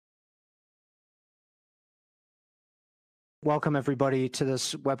Welcome everybody to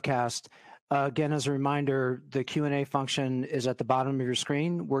this webcast. Again, as a reminder, the Q&A function is at the bottom of your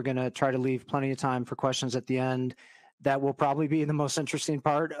screen. We're going to try to leave plenty of time for questions at the end. That will probably be the most interesting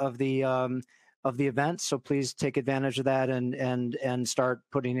part of the event. So please take advantage of that and start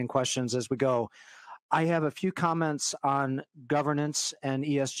putting in questions as we go. I have a few comments on governance and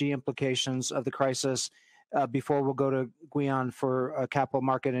ESG implications of the crisis before we'll go to Guion for capital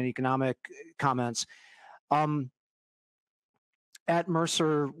market and economic comments. At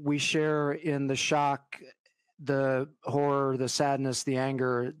Mercer, we share in the shock, the horror, the sadness, the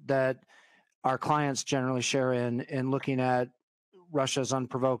anger that our clients generally share in looking at Russia's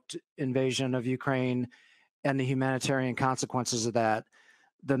unprovoked invasion of Ukraine and the humanitarian consequences of that,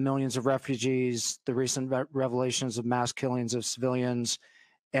 the millions of refugees, the recent revelations of mass killings of civilians,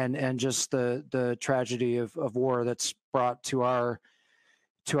 and just the tragedy of war that's brought to our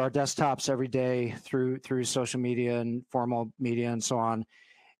desktops every day through social media and formal media and so on.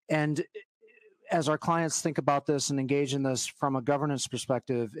 And as our clients think about this and engage in this from a governance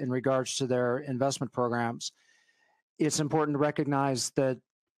perspective in regards to their investment programs, it's important to recognize that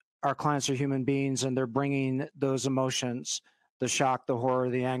our clients are human beings and they're bringing those emotions, the shock, the horror,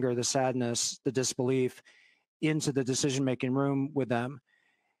 the anger, the sadness, the disbelief, into the decision-making room with them.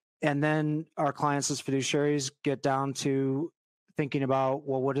 And then our clients as fiduciaries get down to thinking about,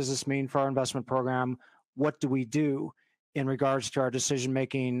 well, what does this mean for our investment program? What do we do in regards to our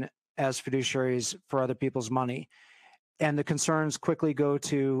decision-making as fiduciaries for other people's money? And the concerns quickly go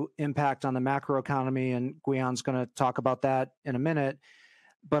to impact on the macroeconomy, and Guion's going to talk about that in a minute,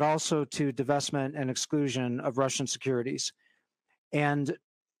 but also to divestment and exclusion of Russian securities. And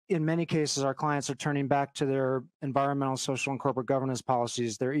in many cases, our clients are turning back to their environmental, social, and corporate governance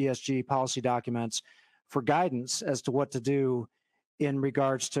policies, their ESG policy documents, for guidance as to what to do in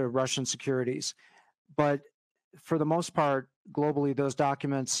regards to Russian securities. But for the most part, globally, those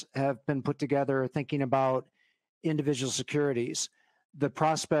documents have been put together thinking about individual securities. The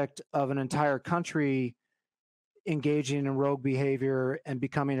prospect of an entire country engaging in rogue behavior and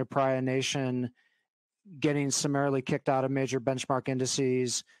becoming a pariah nation, getting summarily kicked out of major benchmark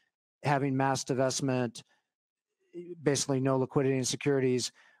indices, having mass divestment, basically no liquidity in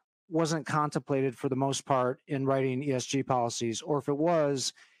securities, wasn't contemplated for the most part in writing ESG policies. Or if it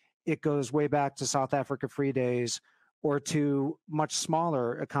was, it goes way back to South Africa free days or to much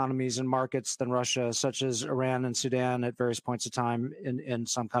smaller economies and markets than Russia, such as Iran and Sudan at various points of time in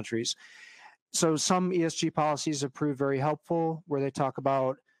some countries. So some ESG policies have proved very helpful where they talk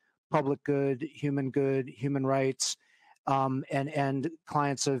about public good, human rights, and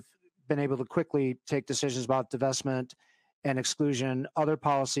clients have been able to quickly take decisions about divestment and exclusion. Other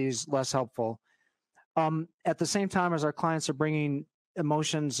policies, less helpful. At the same time as our clients are bringing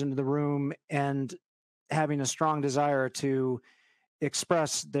emotions into the room and having a strong desire to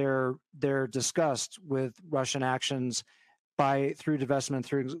express their disgust with Russian actions through divestment,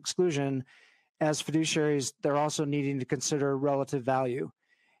 through exclusion, as fiduciaries, they're also needing to consider relative value.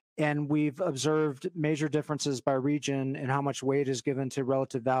 And we've observed major differences by region in how much weight is given to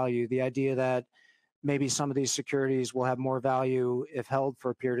relative value. The idea that maybe some of these securities will have more value if held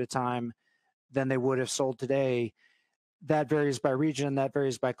for a period of time than they would if sold today. That varies by region, that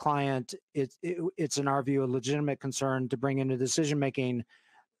varies by client. It's in our view a legitimate concern to bring into decision making,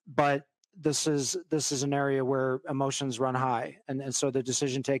 but this is an area where emotions run high, and so the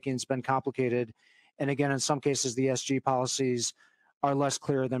decision taking has been complicated. And again, in some cases, the ESG policies are less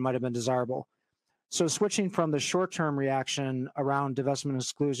clear than might have been desirable. So switching from the short-term reaction around divestment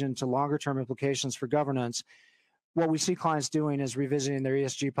exclusion to longer-term implications for governance, what we see clients doing is revisiting their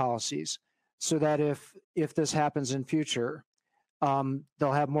ESG policies so that if this happens in future,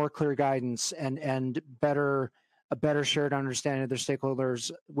 they'll have more clear guidance and a better shared understanding of their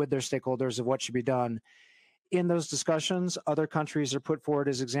stakeholders of what should be done. In those discussions, other countries are put forward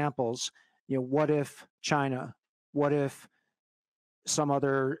as examples. What if China? What if some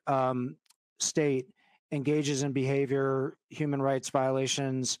other state engages in behavior, human rights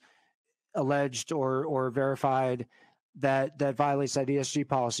violations, alleged or verified, that violates that ESG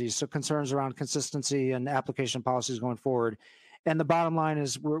policies? So concerns around consistency and application policies going forward. And the bottom line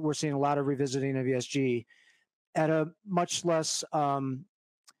is we're seeing a lot of revisiting of ESG at a much less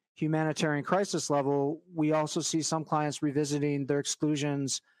humanitarian crisis level. We also see some clients revisiting their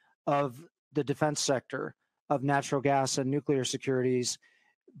exclusions of the defense sector, of natural gas and nuclear securities,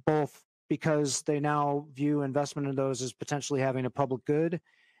 both because they now view investment in those as potentially having a public good,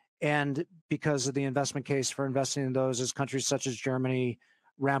 and because of the investment case for investing in those as countries such as Germany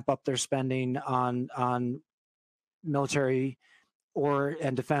ramp up their spending on military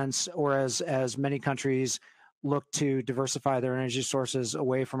and defense, or as many countries look to diversify their energy sources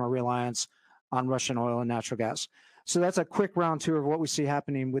away from a reliance on Russian oil and natural gas. So that's a quick round two of what we see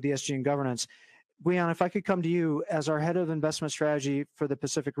happening with ESG and governance. Guion, if I could come to you as our head of investment strategy for the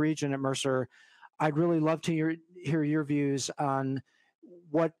Pacific region at Mercer, I'd really love to hear your views on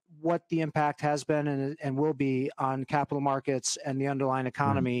what the impact has been and will be on capital markets and the underlying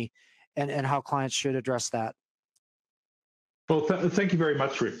economy, and how clients should address that. Well, thank you very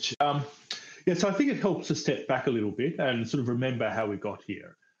much, Rich. So I think it helps to step back a little bit and sort of remember how we got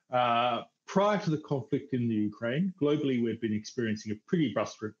here. Prior to the conflict in the Ukraine, globally, we've been experiencing a pretty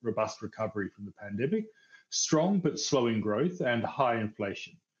robust recovery from the pandemic, strong but slowing growth and high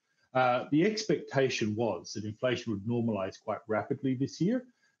inflation. The expectation was that inflation would normalize quite rapidly this year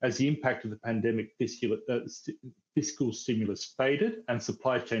as the impact of the pandemic fiscal stimulus faded and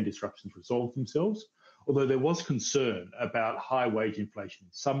supply chain disruptions resolved themselves, although there was concern about high wage inflation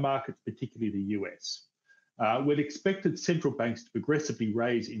in some markets, particularly the US. We'd expected central banks to progressively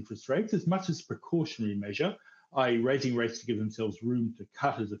raise interest rates as much as a precautionary measure, i.e. raising rates to give themselves room to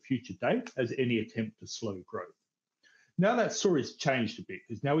cut as a future date, as any attempt to slow growth. Now that story's changed a bit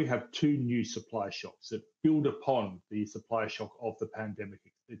because now we have two new supply shocks that build upon the supply shock of the pandemic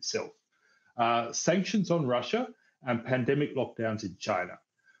itself. Sanctions on Russia and pandemic lockdowns in China.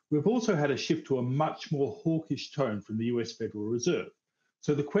 We've also had a shift to a much more hawkish tone from the US Federal Reserve.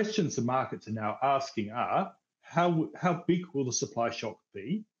 So the questions the markets are now asking are, how big will the supply shock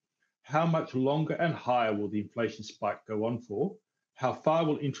be? How much longer and higher will the inflation spike go on for? How far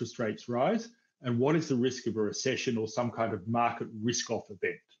will interest rates rise? And what is the risk of a recession or some kind of market risk-off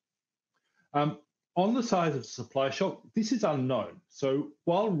event? On the size of the supply shock, this is unknown. So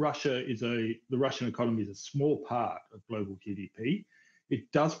while the Russian economy is a small part of global GDP,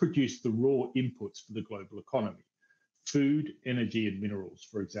 it does produce the raw inputs for the global economy: food, energy, and minerals,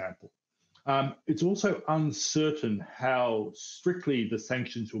 for example. It's also uncertain how strictly the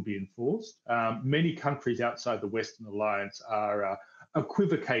sanctions will be enforced. Many countries outside the Western alliance are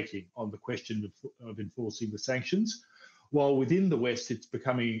equivocating on the question of enforcing the sanctions, while within the West, it's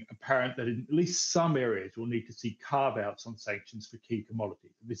becoming apparent that in at least some areas we'll need to see carve-outs on sanctions for key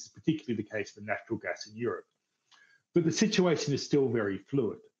commodities. This is particularly the case for natural gas in Europe. But the situation is still very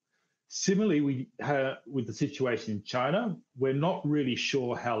fluid. Similarly, with the situation in China, we're not really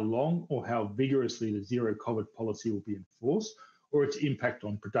sure how long or how vigorously the zero-COVID policy will be enforced or its impact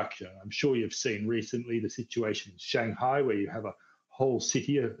on production. I'm sure you've seen recently the situation in Shanghai, where you have a whole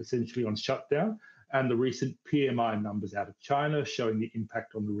city essentially on shutdown, and the recent PMI numbers out of China showing the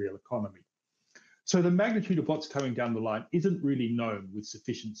impact on the real economy. So the magnitude of what's coming down the line isn't really known with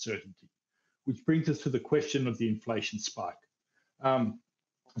sufficient certainty, which brings us to the question of the inflation spike.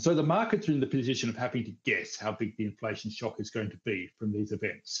 So the markets are in the position of having to guess how big the inflation shock is going to be from these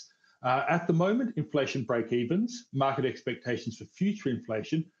events. At the moment, inflation break-evens, market expectations for future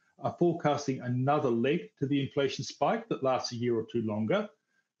inflation are forecasting another leg to the inflation spike that lasts a year or two longer.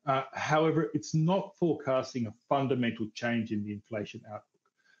 However, it's not forecasting a fundamental change in the inflation outlook.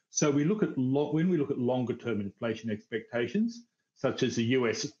 So when we look at longer-term inflation expectations, such as the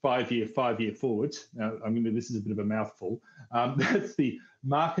US five-year forwards, now this is a bit of a mouthful, that's the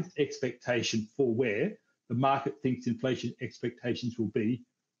market's expectation for where the market thinks inflation expectations will be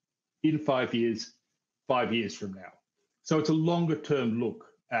in 5 years from now. So it's a longer-term look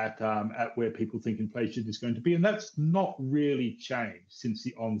at where people think inflation is going to be, and that's not really changed since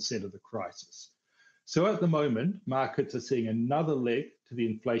the onset of the crisis. So at the moment, markets are seeing another leg to the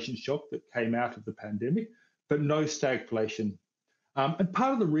inflation shock that came out of the pandemic, but no stagflation. And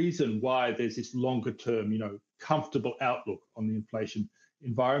part of the reason why there's this longer-term, comfortable outlook on the inflation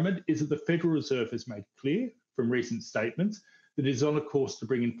environment is that the Federal Reserve has made clear from recent statements that it is on a course to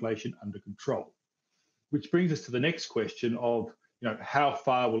bring inflation under control. Which brings us to the next question of, how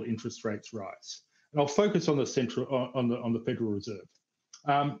far will interest rates rise? And I'll focus on the Federal Reserve.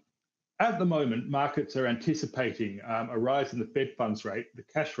 At the moment, markets are anticipating a rise in the Fed funds rate, the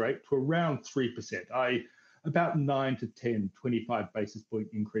cash rate, to around 3%, i.e. about 9 to 10, 25 basis point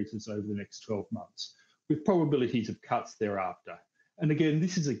increases over the next 12 months, with probabilities of cuts thereafter. And again,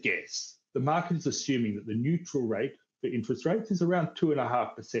 this is a guess. The market is assuming that the neutral rate for interest rates is around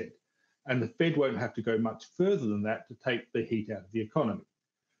 2.5%, and the Fed won't have to go much further than that to take the heat out of the economy.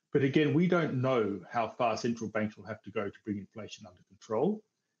 But again, we don't know how far central banks will have to go to bring inflation under control.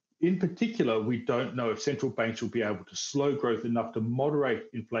 In particular, we don't know if central banks will be able to slow growth enough to moderate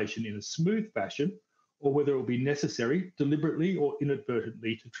inflation in a smooth fashion, or whether it will be necessary, deliberately or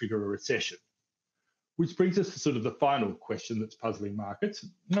inadvertently, to trigger a recession. Which brings us to sort of the final question that's puzzling markets,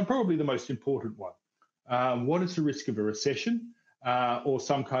 and probably the most important one. What is the risk of a recession or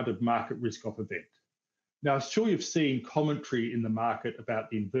some kind of market risk-off event? Now, I'm sure you've seen commentary in the market about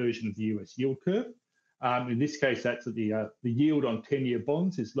the inversion of the US yield curve. In this case, that's that the yield on 10-year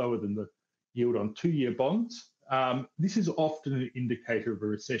bonds is lower than the yield on 2-year bonds. This is often an indicator of a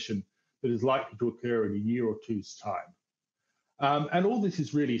recession that is likely to occur in a year or two's time. And all this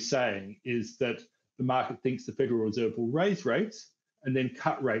is really saying is that the market thinks the Federal Reserve will raise rates and then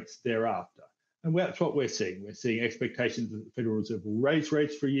cut rates thereafter. And that's what we're seeing. We're seeing expectations that the Federal Reserve will raise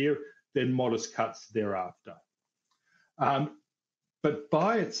rates for a year, then modest cuts thereafter. But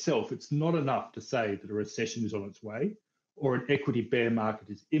by itself, it's not enough to say that a recession is on its way or an equity bear market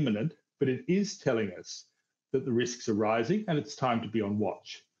is imminent, but it is telling us that the risks are rising and it's time to be on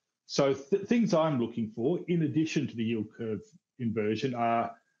watch. So things I'm looking for, in addition to the yield curve inversion,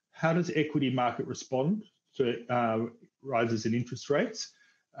 are how does equity market respond to rises in interest rates?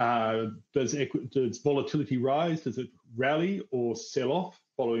 Does volatility rise? Does it rally or sell off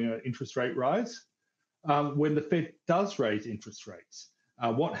following an interest rate rise? When the Fed does raise interest rates,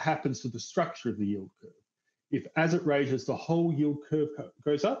 what happens to the structure of the yield curve? If as it raises, the whole yield curve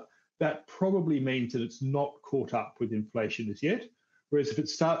goes up, that probably means that it's not caught up with inflation as yet. Whereas if it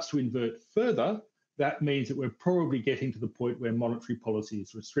starts to invert further, that means that we're probably getting to the point where monetary policy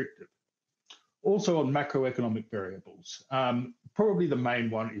is restrictive. Also on macroeconomic variables, probably the main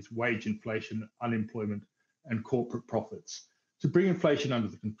one is wage inflation, unemployment, and corporate profits. To bring inflation under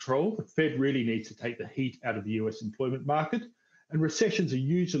the control, the Fed really needs to take the heat out of the US employment market, and recessions are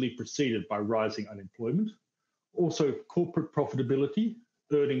usually preceded by rising unemployment. Also, corporate profitability,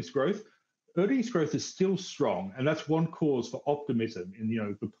 earnings growth. Earnings growth is still strong, and that's one cause for optimism in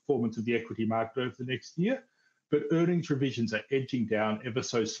the performance of the equity market over the next year. But earnings revisions are edging down ever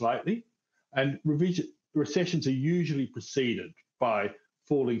so slightly, and recessions are usually preceded by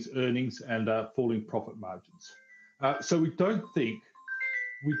falling earnings and falling profit margins. So we don't think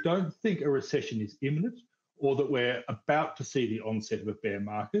a recession is imminent or that we're about to see the onset of a bear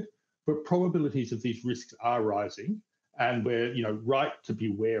market, but probabilities of these risks are rising, and we're right to be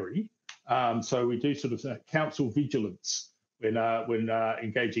wary. So we do sort of counsel vigilance when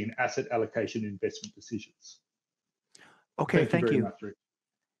engaging in asset allocation investment decisions. Okay, thank you. Very much, Rick.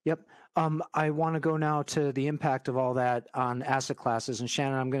 Yep. I want to go now to the impact of all that on asset classes. And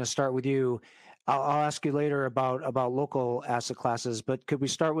Shannon, I'm going to start with you. I'll ask you later about local asset classes, but could we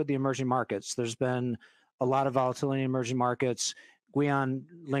start with the emerging markets? There's been a lot of volatility in emerging markets. Guion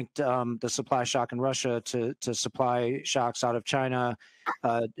linked the supply shock in Russia to supply shocks out of China.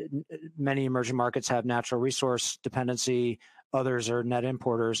 Many emerging markets have natural resource dependency. Others are net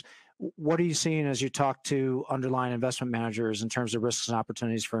importers. What are you seeing as you talk to underlying investment managers in terms of risks and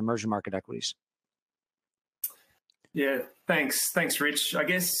opportunities for emerging market equities? Yeah, thanks, Rich. I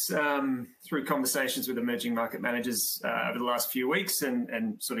guess through conversations with emerging market managers over the last few weeks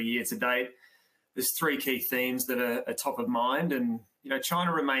and sort of year to date, there's three key themes that are top of mind. And,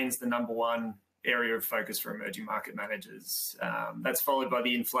 China remains the number one area of focus for emerging market managers. That's followed by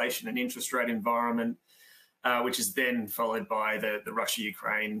the inflation and interest rate environment, which is then followed by the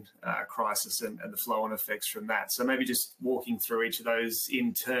Russia-Ukraine crisis and the flow-on effects from that. So maybe just walking through each of those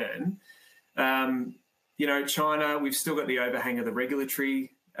in turn. China, we've still got the overhang of the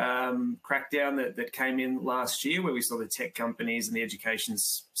regulatory crackdown that came in last year, where we saw the tech companies and the education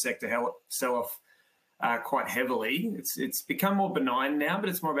sector sell off quite heavily. It's become more benign now, but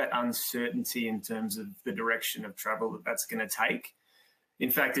it's more about uncertainty in terms of the direction of travel that's going to take. In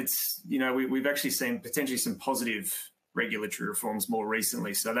fact, we've actually seen potentially some positive regulatory reforms more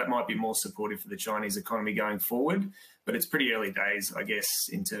recently, so that might be more supportive for the Chinese economy going forward. But it's pretty early days, I guess,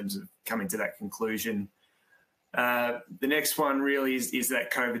 in terms of coming to that conclusion. The next one really is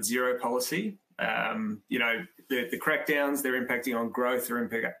that COVID zero policy. The crackdowns, they're impacting on growth,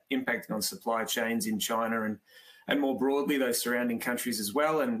 they're impacting on supply chains in China and more broadly those surrounding countries as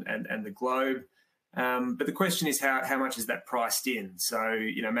well and the globe. But the question is how much is that priced in? So,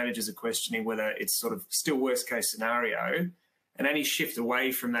 managers are questioning whether it's sort of still worst case scenario, and any shift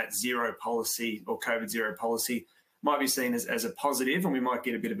away from that zero policy or COVID zero policy might be seen as a positive, and we might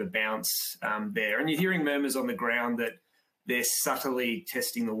get a bit of a bounce there. And you're hearing murmurs on the ground that they're subtly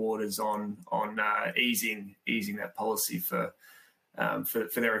testing the waters on easing that policy for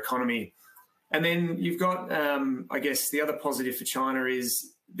their economy. And then you've got, I guess, the other positive for China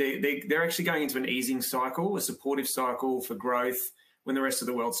is they're actually going into an easing cycle, a supportive cycle for growth when the rest of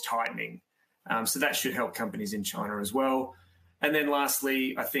the world's tightening. So that should help companies in China as well. And then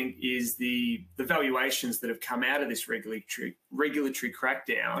lastly, I think, is the valuations that have come out of this regulatory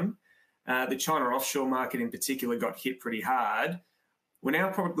crackdown. The China offshore market in particular got hit pretty hard. We're now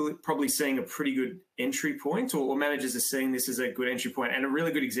probably seeing a pretty good entry point, or managers are seeing this as a good entry point. And a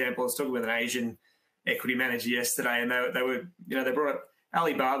really good example, I was talking with an Asian equity manager yesterday, and they were, they brought up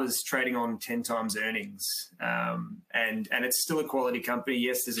Alibaba's trading on 10 times earnings, and it's still a quality company.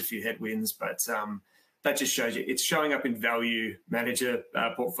 Yes, there's a few headwinds, but that just shows you it's showing up in value manager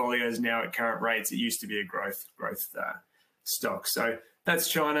portfolios now at current rates. It used to be a growth stock. So that's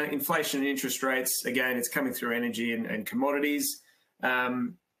China. Inflation and interest rates, again, it's coming through energy and commodities.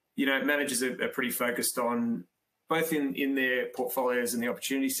 Managers are pretty focused on both in their portfolios and the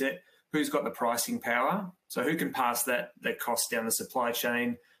opportunity set, who's got the pricing power. So who can pass that cost down the supply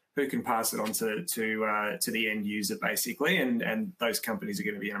chain, who can pass it on to the end user, basically, and those companies are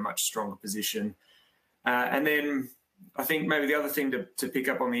going to be in a much stronger position. And then I think maybe the other thing to pick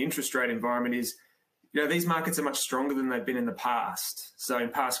up on the interest rate environment is, these markets are much stronger than they've been in the past. So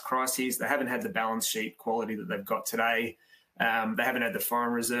in past crises, they haven't had the balance sheet quality that they've got today. They haven't had the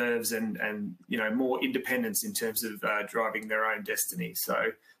foreign reserves and more independence in terms of driving their own destiny.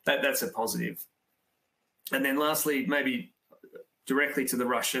 So that's a positive. And then lastly, maybe directly to the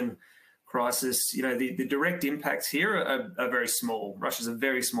Russian crisis, the direct impacts here are very small. Russia's a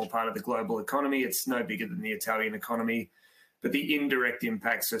very small part of the global economy. It's no bigger than the Italian economy. But the indirect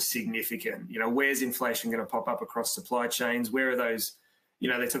impacts are significant. Where's inflation going to pop up across supply chains? Where are those, they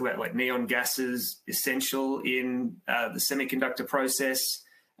talk about like neon gases essential in the semiconductor process,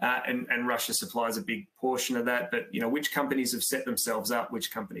 and Russia supplies a big portion of that. But, which companies have set themselves up,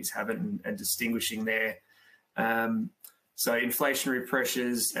 which companies haven't, and distinguishing there. So inflationary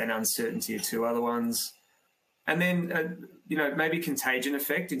pressures and uncertainty are two other ones. And then, maybe contagion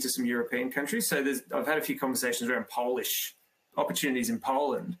effect into some European countries. So I've had a few conversations around Polish opportunities in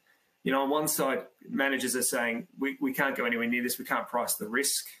Poland. On one side, managers are saying, we can't go anywhere near this. We can't price the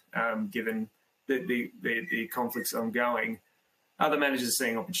risk, given the conflicts ongoing. Other managers are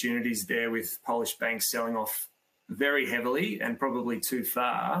seeing opportunities there with Polish banks selling off very heavily and probably too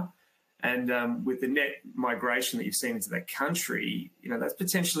far. And with the net migration that you've seen into that country, that's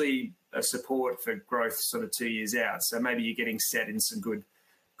potentially a support for growth sort of 2 years out. So maybe you're getting set in some good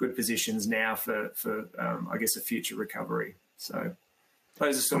positions now for I guess, a future recovery. So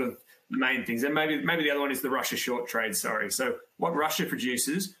those are sort of the main things. And maybe the other one is the Russia short trade, sorry. So what Russia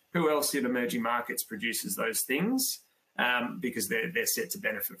produces, who else in emerging markets produces those things? Because they're set to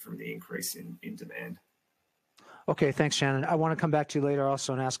benefit from the increase in demand. Okay, thanks, Shannon. I want to come back to you later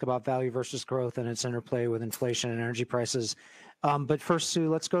also and ask about value versus growth and its interplay with inflation and energy prices. But first,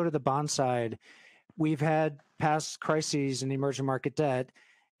 Sue, let's go to the bond side. We've had past crises in the emerging market debt,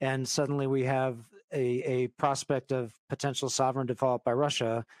 and suddenly we have a prospect of potential sovereign default by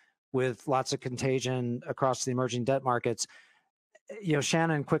Russia with lots of contagion across the emerging debt markets.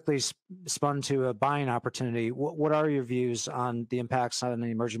 Shannon quickly spun to a buying opportunity. What are your views on the impacts on the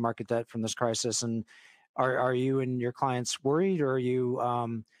emerging market debt from this crisis? And are you and your clients worried, or are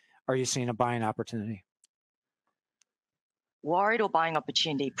you seeing a buying opportunity? Worried or buying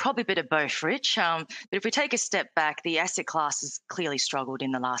opportunity? Probably a bit of both, Rich. But if we take a step back, the asset class has clearly struggled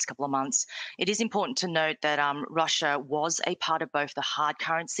in the last couple of months. It is important to note that Russia was a part of both the hard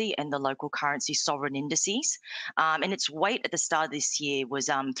currency and the local currency sovereign indices. And its weight at the start of this year was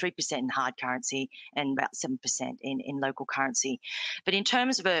 3% in hard currency and about 7% in local currency. But in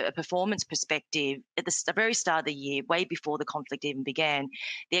terms of a performance perspective, at the very start of the year, way before the conflict even began,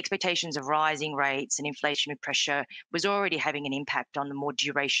 the expectations of rising rates and inflationary pressure was already having an impact on the more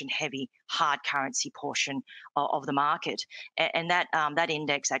duration-heavy hard currency portion of the market, and that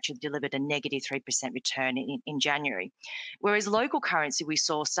index actually delivered a negative 3% return in January. Whereas local currency we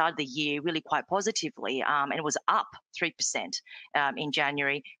saw started the year really quite positively, and it was up 3% in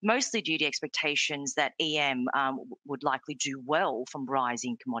January, mostly due to expectations that EM would likely do well from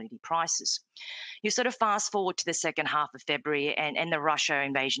rising commodity prices. You sort of fast forward to the second half of February, and the Russia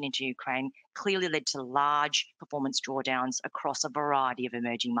invasion into Ukraine clearly led to large performance drawdowns across a variety of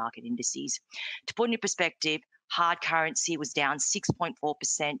emerging market indices. To put into perspective, hard currency was down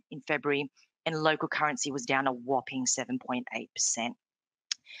 6.4% in February, and local currency was down a whopping 7.8%.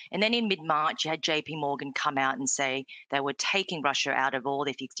 And then in mid-March, you had JP Morgan come out and say they were taking Russia out of all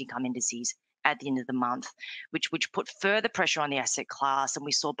their fixed income indices at the end of the month, which put further pressure on the asset class, and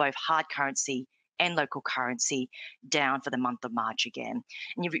we saw both hard currency and local currency down for the month of March again.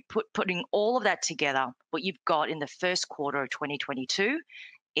 And you're putting all of that together, what you've got in the first quarter of 2022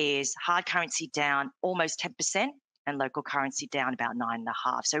 is hard currency down almost 10% and local currency down about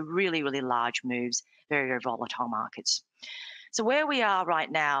 9.5%. So really, really large moves, very, very volatile markets. So where we are right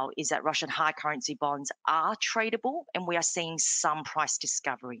now is that Russian hard currency bonds are tradable, and we are seeing some price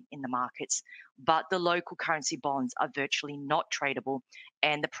discovery in the markets, but the local currency bonds are virtually not tradable,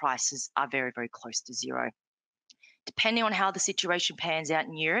 and the prices are very, very close to zero. Depending on how the situation pans out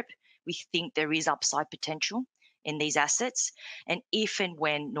in Europe, we we think there is upside potential in these assets. And if and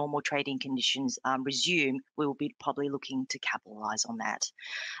when normal trading conditions resume, we will be probably looking to capitalize on that.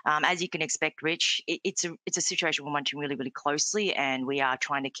 As you can expect, Rich, it's a situation we're monitoring really, really closely, and we are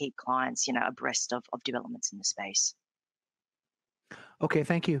trying to keep clients, abreast of developments in the space. Okay,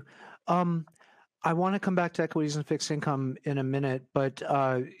 thank you. I want to come back to equities and fixed income in a minute, but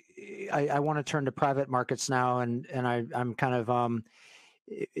I want to turn to private markets now, and I'm kind of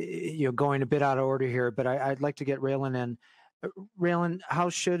going a bit out of order here, but I'd like to get Raylan in. Raylan, how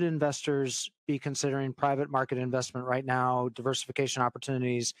should investors be considering private market investment right now, diversification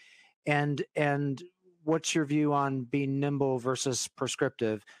opportunities, and what's your view on being nimble versus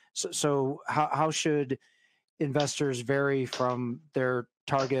prescriptive? So how should investors vary from their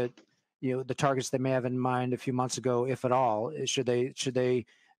target, the targets they may have in mind a few months ago, if at all? Should they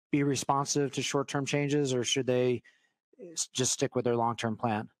be responsive to short-term changes, or should they just stick with their long-term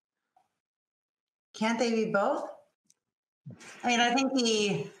plan? Can't they be both? I mean, I think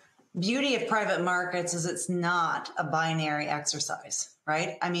the beauty of private markets is it's not a binary exercise,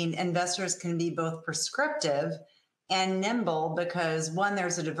 right? I mean, investors can be both prescriptive and nimble because, one,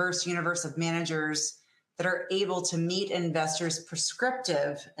 there's a diverse universe of managers that are able to meet investors'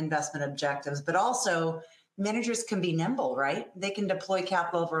 prescriptive investment objectives, but also managers can be nimble, right? They can deploy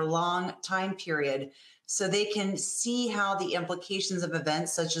capital over a long time period, so they can see how the implications of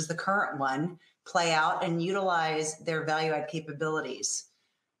events such as the current one play out and utilize their value add capabilities.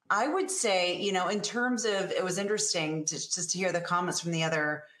 I would say, in terms of, it was interesting just to hear the comments from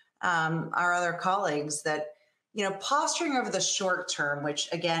our other colleagues that, posturing over the short term, which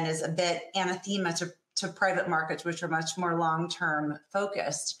again is a bit anathema to private markets, which are much more long-term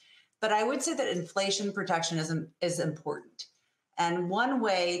focused. But I would say that inflation protection is important. And one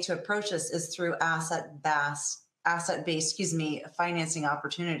way to approach this is through asset-based, financing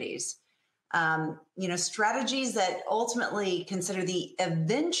opportunities. Strategies that ultimately consider the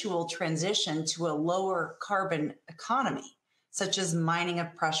eventual transition to a lower carbon economy, such as mining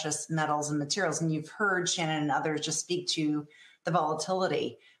of precious metals and materials. And you've heard Shannon and others just speak to the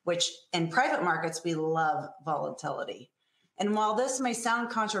volatility, which in private markets, we love volatility. And while this may sound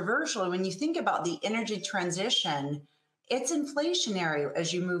controversial, when you think about the energy transition, it's inflationary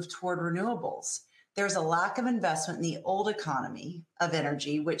as you move toward renewables. There's a lack of investment in the old economy of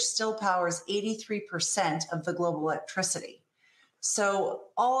energy, which still powers 83% of the global electricity. So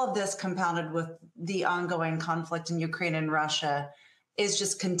all of this compounded with the ongoing conflict in Ukraine and Russia is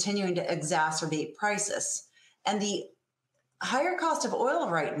just continuing to exacerbate prices. And the higher cost of oil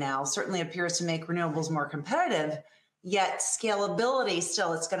right now certainly appears to make renewables more competitive, yet scalability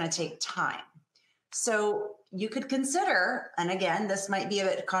still, it's going to take time. So you could consider, and again, this might be a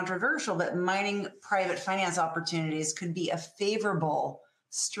bit controversial, but mining private finance opportunities could be a favorable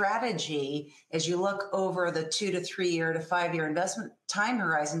strategy as you look over the 2 to 3 year to 5 year investment time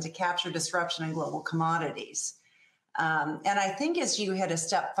horizon to capture disruption in global commodities. And I think as you hit a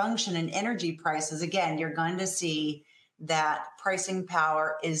step function in energy prices, again, you're going to see that pricing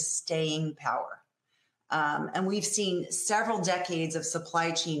power is staying power. And we've seen several decades of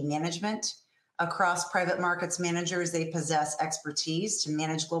supply chain management across private markets managers. They possess expertise to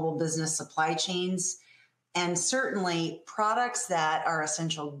manage global business supply chains, and certainly products that are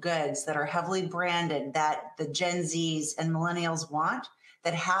essential goods that are heavily branded that the Gen Zs and millennials want,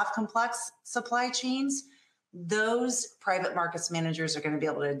 that have complex supply chains. Those private markets managers are going to be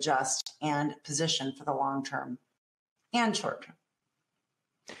able to adjust and position for the long term and short term.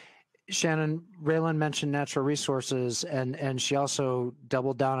 Shannon, Raylan mentioned natural resources, and she also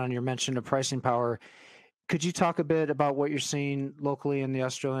doubled down on your mention of pricing power. Could you talk a bit about what you're seeing locally in the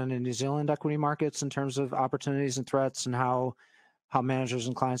Australian and New Zealand equity markets in terms of opportunities and threats, and how managers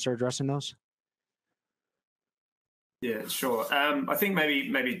and clients are addressing those? Yeah, sure. I think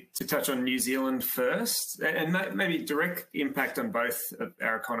maybe to touch on New Zealand first, and maybe direct impact on both of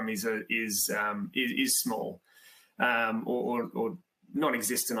our economies is small, or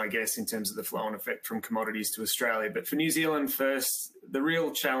non-existent, I guess, in terms of the flow-on effect from commodities to Australia. But for New Zealand first, the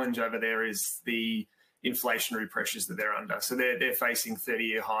real challenge over there is the inflationary pressures that they're under. So they're facing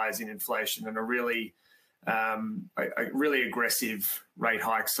 30-year highs in inflation and a really aggressive rate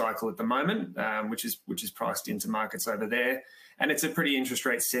hike cycle at the moment, which is priced into markets over there. And it's a pretty interest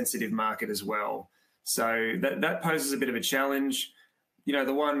rate sensitive market as well. So that poses a bit of a challenge.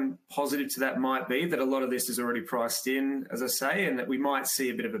 The one positive to that might be that a lot of this is already priced in, as I say, and that we might see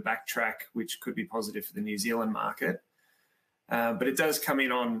a bit of a backtrack, which could be positive for the New Zealand market. But it does come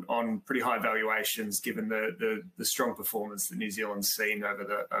in on pretty high valuations, given the strong performance that New Zealand's seen over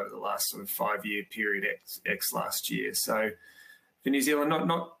the last sort of 5 year period ex last year. So for New Zealand,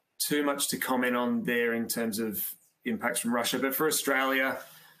 not too much to comment on there in terms of impacts from Russia. But for Australia,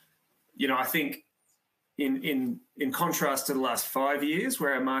 I think in contrast to the last 5 years,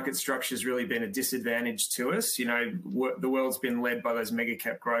 where our market structure has really been a disadvantage to us, the world's been led by those mega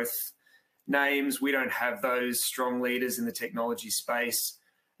cap growth names. We don't have those strong leaders in the technology space.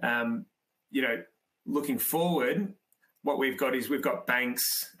 Looking forward, what we've got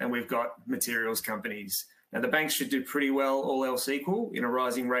banks and we've got materials companies. Now, the banks should do pretty well, all else equal, in a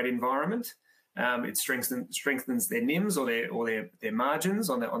rising rate environment. It strengthens their NIMs or their margins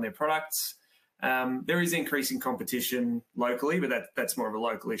on their products. There is increasing competition locally, but that's more of a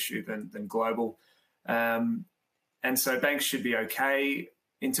local issue than global. And so banks should be okay.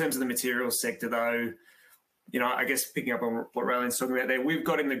 In terms of the materials sector, though, I guess picking up on what Raylan's talking about there, we've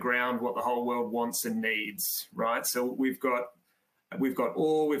got in the ground what the whole world wants and needs, right? So we've got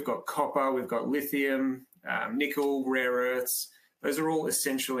ore, we've got copper, we've got lithium, nickel, rare earths. Those are all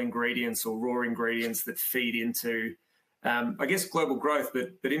essential ingredients or raw ingredients that feed into, I guess, global growth,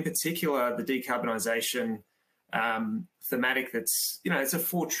 but in particular, the decarbonisation thematic that's, it's a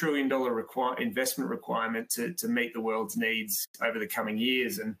 $4 trillion investment requirement to meet the world's needs over the coming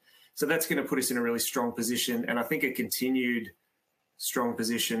years. And so that's going to put us in a really strong position, and I think a continued strong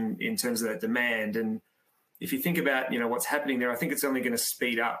position in terms of that demand. And if you think about, what's happening there, I think it's only going to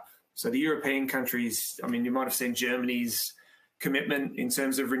speed up. So the European countries, you might have seen Germany's commitment in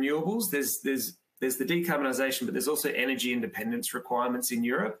terms of renewables. There's the decarbonisation, but there's also energy independence requirements in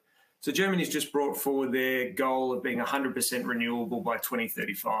Europe. So Germany's just brought forward their goal of being 100% renewable by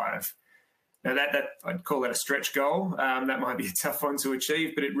 2035. Now that I'd call that a stretch goal. That might be a tough one to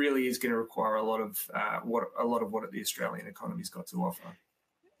achieve, but it really is going to require a lot of what the Australian economy's got to offer.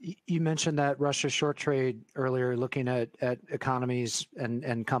 You mentioned that Russia short trade earlier, looking at economies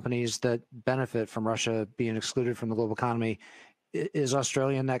and companies that benefit from Russia being excluded from the global economy. Is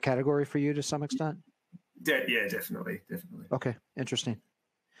Australia in that category for you to some extent? Yeah, definitely. Okay, interesting.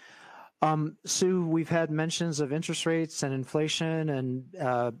 Sue, we've had mentions of interest rates and inflation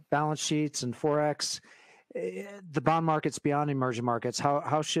and balance sheets and Forex. The bond market's beyond emerging markets.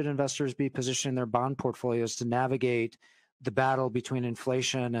 How should investors be positioning their bond portfolios to navigate the battle between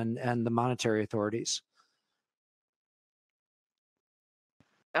inflation and the monetary authorities?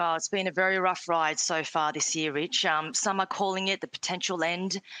 It's been a very rough ride so far this year, Rich. Some are calling it the potential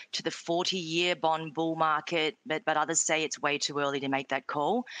end to the 40-year bond bull market, but others say it's way too early to make that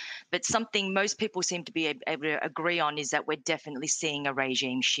call. But something most people seem to be able to agree on is that we're definitely seeing a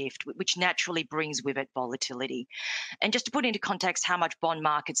regime shift, which naturally brings with it volatility. And just to put into context how much bond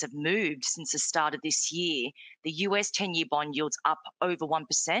markets have moved since the start of this year, the US 10-year bond yield's up over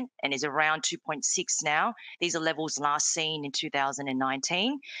 1% and is around 2.6 now. These are levels last seen in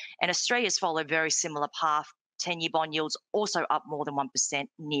 2019. And Australia's followed a very similar path. 10-year bond yields also up more than 1%,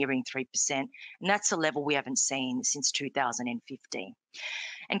 nearing 3%. And that's a level we haven't seen since 2015.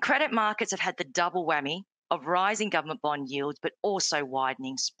 And credit markets have had the double whammy of rising government bond yields, but also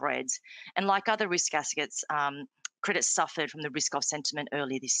widening spreads. And like other risk assets, credit suffered from the risk-off sentiment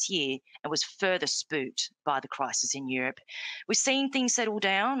earlier this year and was further spooked by the crisis in Europe. We've seen things settle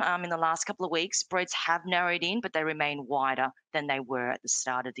down in the last couple of weeks. Spreads have narrowed in, but they remain wider than they were at the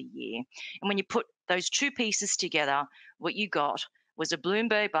start of the year. And when you put those two pieces together, what you got was a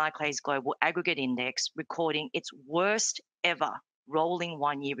Bloomberg Barclays Global Aggregate Index recording its worst ever rolling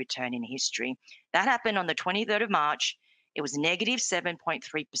one-year return in history. That happened on the 23rd of March. It was negative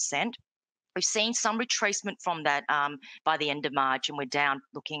 7.3%. We've seen some retracement from that by the end of March, and we're down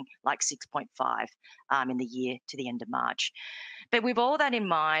looking like 6.5 in the year to the end of March. But with all that in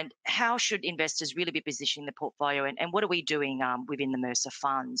mind, how should investors really be positioning the portfolio, and what are we doing within the Mercer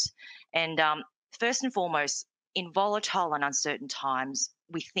funds? And first and foremost, in volatile and uncertain times,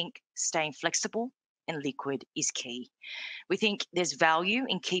 we think staying flexible and liquid is key. We think there's value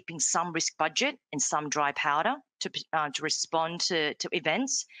in keeping some risk budget and some dry powder to respond to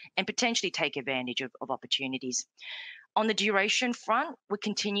events and potentially take advantage of opportunities. On the duration front, we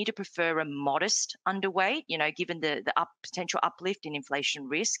continue to prefer a modest underweight, given the potential uplift in inflation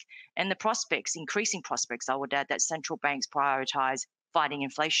risk and the prospects, increasing prospects, I would add, that central banks prioritize fighting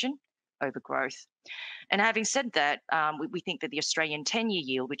inflation over growth. And having said that, we think that the Australian 10-year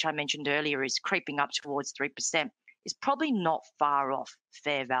yield, which I mentioned earlier, is creeping up towards 3%, is probably not far off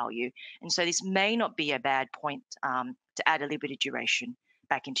fair value. And so this may not be a bad point to add a little bit of duration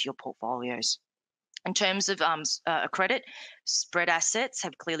back into your portfolios. In terms of credit, spread assets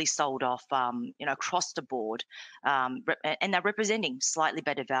have clearly sold off, across the board, and they're representing slightly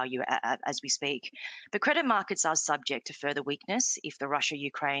better value as we speak. But credit markets are subject to further weakness if the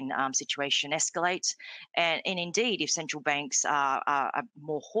Russia-Ukraine situation escalates, and indeed, if central banks are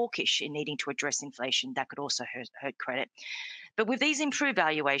more hawkish in needing to address inflation, that could also hurt credit. But with these improved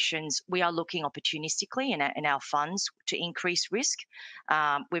valuations, we are looking opportunistically in our funds to increase risk.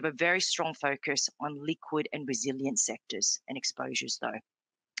 We have a very strong focus on liquid and resilient sectors and exposures,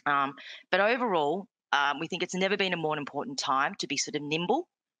 though. But overall, we think it's never been a more important time to be sort of nimble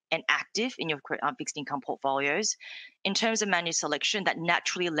and active in your fixed income portfolios. In terms of manager selection, that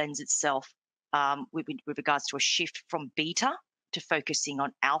naturally lends itself with regards to a shift from beta to focusing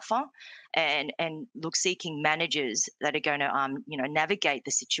on alpha, and seeking managers that are going to navigate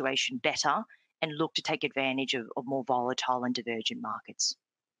the situation better and look to take advantage of more volatile and divergent markets.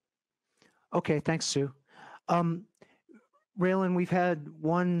 Okay, thanks, Sue. Raylan, we've had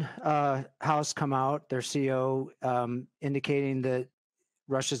one house come out, their CEO, indicating that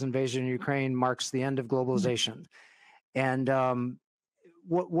Russia's invasion of Ukraine marks the end of globalization. And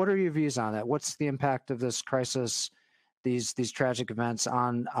what are your views on that? What's the impact of this crisis, these tragic events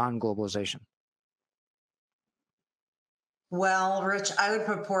on globalization? Well, Rich, I would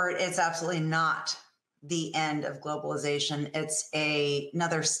purport it's absolutely not the end of globalization. It's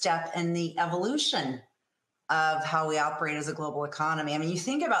another step in the evolution of how we operate as a global economy. I mean, you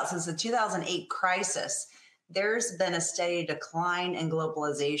think about since the 2008 crisis, there's been a steady decline in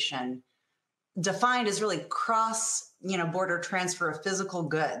globalization, defined as really border transfer of physical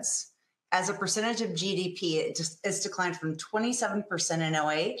goods. As a percentage of GDP, it's declined from 27% in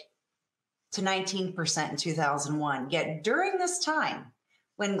 2008 to 19% in 2001. Yet during this time,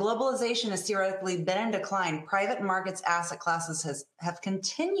 when globalization has theoretically been in decline, private markets asset classes have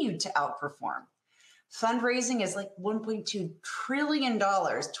continued to outperform. Fundraising is like $1.2 trillion,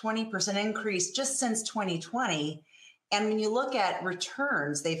 20% increase just since 2020. And when you look at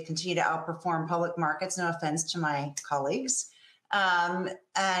returns, they've continued to outperform public markets, no offense to my colleagues.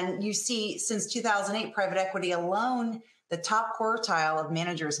 And you see, since 2008, private equity alone, the top quartile of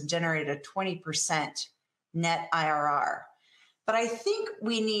managers have generated a 20% net IRR. But I think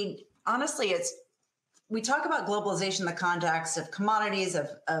we need, honestly, we talk about globalization in the context of commodities,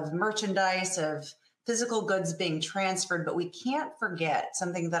 of merchandise, of physical goods being transferred, but we can't forget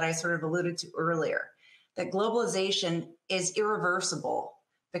something that I sort of alluded to earlier, that globalization is irreversible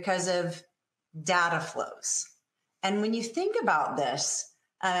because of data flows. And when you think about this,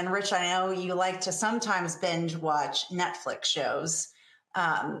 and Rich, I know you like to sometimes binge watch Netflix shows.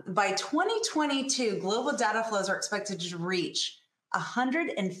 By 2022, global data flows are expected to reach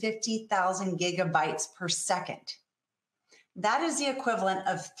 150,000 gigabytes per second. That is the equivalent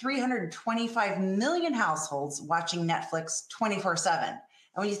of 325 million households watching Netflix 24/7. And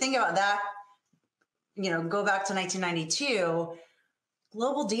when you think about that, go back to 1992,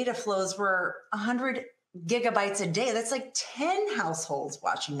 global data flows were 100 gigabytes a day. That's like 10 households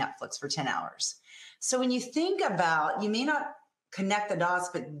watching Netflix for 10 hours. So when you think about, you may not connect the dots,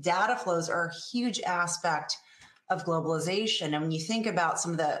 but data flows are a huge aspect of globalization. And when you think about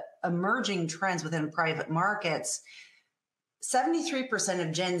some of the emerging trends within private markets, 73%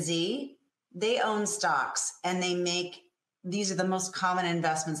 of Gen Z, they own stocks and these are the most common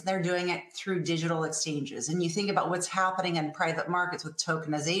investments. They're doing it through digital exchanges. And you think about what's happening in private markets with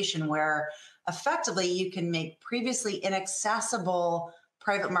tokenization, where effectively you can make previously inaccessible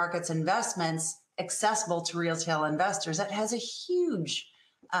private markets investments accessible to retail investors. That has a huge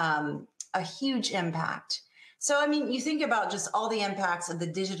impact. So, I mean, you think about just all the impacts of the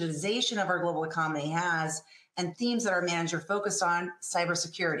digitization of our global economy has, and themes that our manager focused on: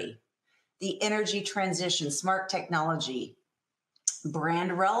 cybersecurity, the energy transition, smart technology,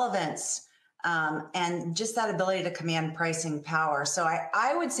 brand relevance, and just that ability to command pricing power. So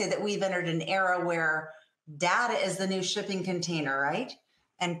I would say that we've entered an era where data is the new shipping container, right?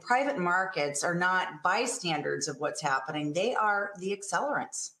 And private markets are not bystanders of what's happening. They are the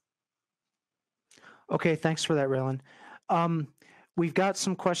accelerants. Okay, thanks for that, Raylan. We've got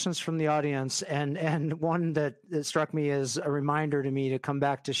some questions from the audience, and one that struck me as a reminder to me to come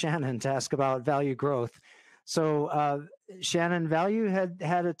back to Shannon to ask about value growth. So, Shannon, value had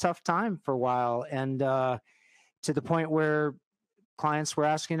a tough time for a while, and to the point where clients were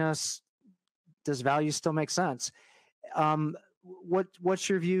asking us, does value still make sense? What's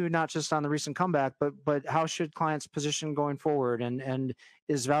your view, not just on the recent comeback, but how should clients position going forward? And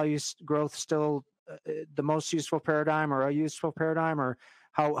is value growth still the most useful paradigm, or a useful paradigm, or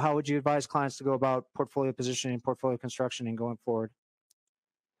how would you advise clients to go about portfolio positioning, portfolio construction, and going forward?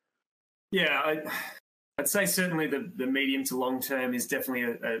 Yeah, I'd say certainly the medium to long term is definitely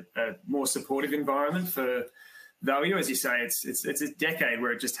a more supportive environment for value. As you say, it's a decade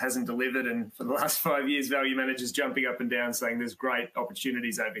where it just hasn't delivered, and for the last 5 years, value managers jumping up and down saying there's great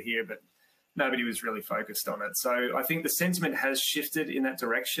opportunities over here, but nobody was really focused on it. So I think the sentiment has shifted in that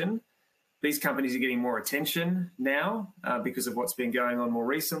direction. These companies are getting more attention now because of what's been going on more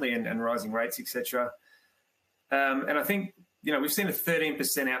recently and rising rates, etc. And I think we've seen a 13%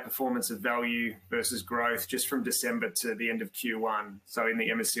 outperformance of value versus growth just from December to the end of Q1. So in the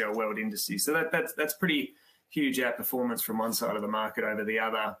MSCI World Indices, so that's pretty huge outperformance from one side of the market over the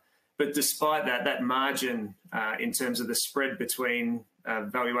other. But despite that margin in terms of the spread between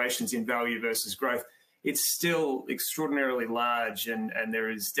valuations in value versus growth, it's still extraordinarily large, and there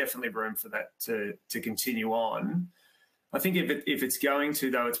is definitely room for that to continue on. I think if it's going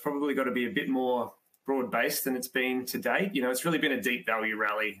to, though, it's probably got to be a bit more broad-based than it's been to date. It's really been a deep value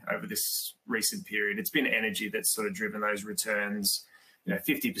rally over this recent period. It's been energy that's sort of driven those returns,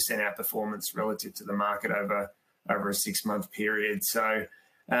 50% outperformance relative to the market over a 6-month period. So,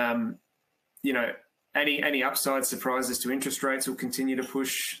 any upside surprises to interest rates will continue to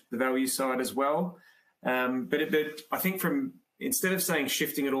push the value side as well. But I think instead of saying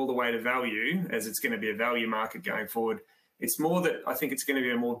shifting it all the way to value, as it's going to be a value market going forward, it's more that I think it's going to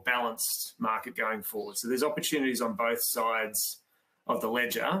be a more balanced market going forward. So there's opportunities on both sides of the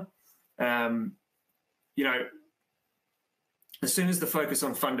ledger. As soon as the focus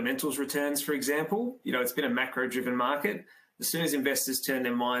on fundamentals returns, for example, it's been a macro-driven market. As soon as investors turn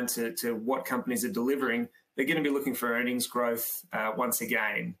their mind to what companies are delivering, they're going to be looking for earnings growth once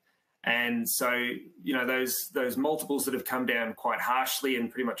again. And so, those multiples that have come down quite harshly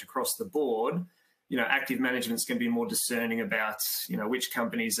and pretty much across the board, active management's going to be more discerning about, which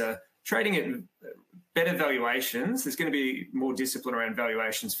companies are trading at better valuations. There's going to be more discipline around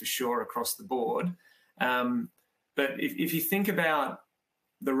valuations for sure across the board. But if you think about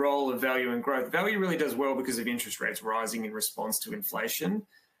the role of value and growth, value really does well because of interest rates rising in response to inflation.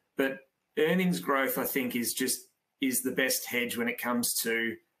 But earnings growth, I think, is the best hedge when it comes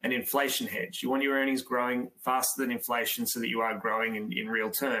to an inflation hedge. You want your earnings growing faster than inflation so that you are growing in real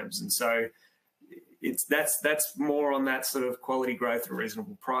terms. And so that's more on that sort of quality growth at a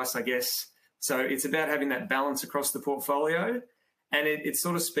reasonable price, I guess. So it's about having that balance across the portfolio, and it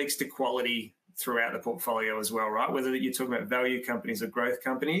sort of speaks to quality throughout the portfolio as well, right? Whether you're talking about value companies or growth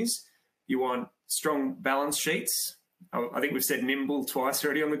companies, you want strong balance sheets. I think we've said nimble twice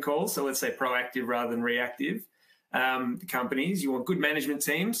already on the call, so let's say proactive rather than reactive. Companies, you want good management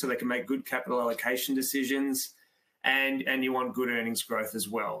teams so they can make good capital allocation decisions, and you want good earnings growth as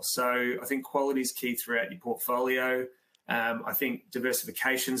well. So I think quality is key throughout your portfolio. I think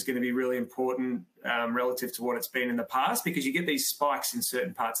diversification is going to be really important relative to what it's been in the past, because you get these spikes in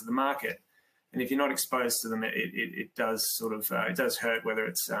certain parts of the market, and if you're not exposed to them, it does sort of it does hurt whether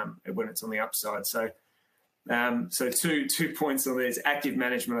it's when it's on the upside. So two points on this. Active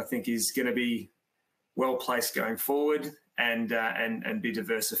management, I think, is going to be well placed going forward, and be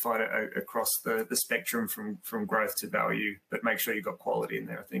diversified across the spectrum from growth to value, but make sure you've got quality in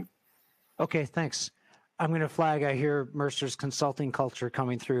there, I think. Okay, thanks. I'm going to flag, I hear Mercer's consulting culture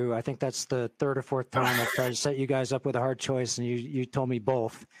coming through. I think that's the third or fourth time I've tried to set you guys up with a hard choice, and you told me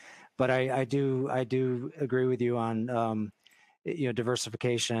both. But I do agree with you on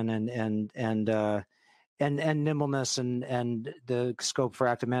diversification and nimbleness and the scope for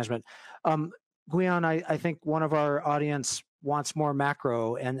active management. Guion, I think one of our audience wants more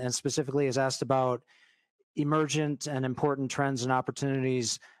macro and specifically is asked about emergent and important trends and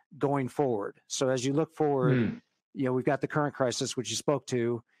opportunities going forward. So as you look forward, we've got the current crisis, which you spoke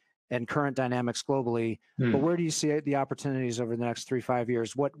to, and current dynamics globally. But where do you see the opportunities over the next 3-5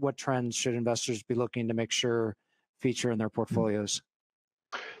 years? What trends should investors be looking to make sure feature in their portfolios?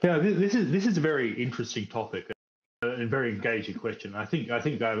 Yeah, this is a very interesting topic and very engaging question. I think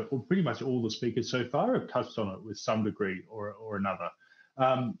pretty much all the speakers so far have touched on it with some degree or another.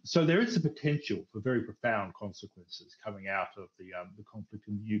 So there is the potential for very profound consequences coming out of the conflict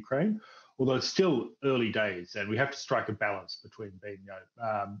in the Ukraine, although it's still early days, and we have to strike a balance between being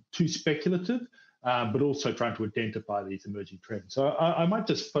too speculative, but also trying to identify these emerging trends. So I might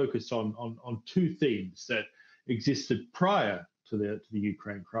just focus on two themes that existed prior to the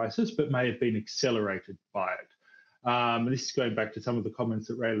Ukraine crisis, but may have been accelerated by it. This is going back to some of the comments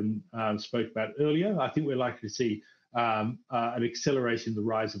that Raylan spoke about earlier. I think we're likely to see an acceleration in the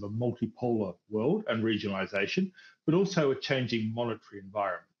rise of a multipolar world and regionalization, but also a changing monetary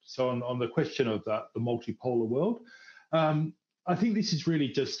environment. So on the question of the multipolar world, I think this is really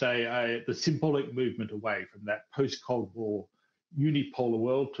just the symbolic movement away from that post-Cold War unipolar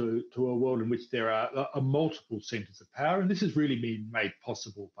world to a world in which there are multiple centers of power. And this has really been made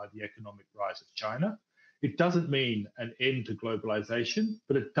possible by the economic rise of China. It doesn't mean an end to globalization,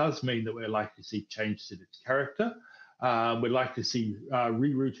 but it does mean that we're likely to see changes in its character. We're likely to see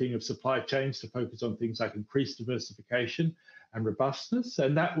rerouting of supply chains to focus on things like increased diversification and robustness,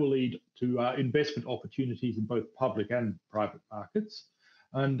 and that will lead to investment opportunities in both public and private markets.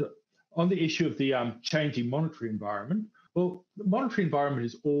 And on the issue of the changing monetary environment, well, the monetary environment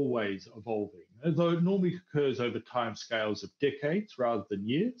is always evolving, although it normally occurs over time scales of decades rather than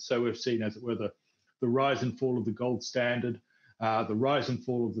years. So we've seen, as it were, the rise and fall of the gold standard, the rise and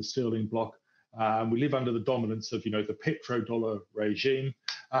fall of the sterling bloc. We live under the dominance of, the petrodollar regime.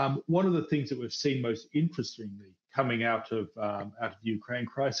 One of the things that we've seen most interestingly coming out of the Ukraine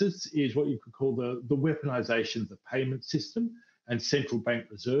crisis is what you could call the weaponization of the payment system and central bank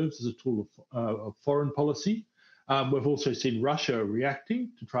reserves as a tool of foreign policy. We've also seen Russia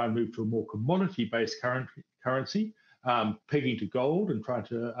reacting to try and move to a more commodity-based currency, pegging to gold and trying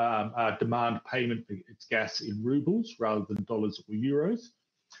to demand payment for its gas in rubles rather than dollars or euros.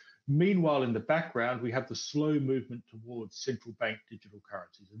 Meanwhile, in the background, we have the slow movement towards central bank digital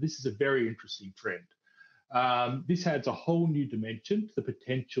currencies. And this is a very interesting trend. This adds a whole new dimension to the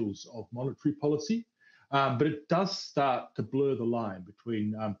potentials of monetary policy, but it does start to blur the line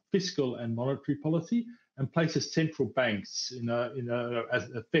between fiscal and monetary policy and places central banks as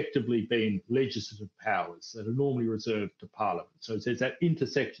effectively being legislative powers that are normally reserved to Parliament. So there's that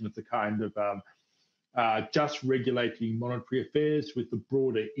intersection of the kind of just regulating monetary affairs with the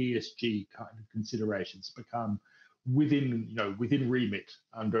broader ESG kind of considerations become within remit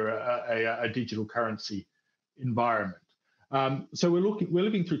under a digital currency environment. So we're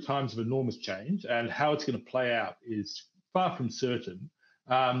living through times of enormous change, and how it's going to play out is far from certain.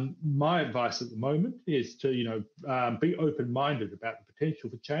 My advice at the moment is to be open-minded about the potential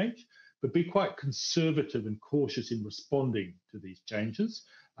for change, but be quite conservative and cautious in responding to these changes,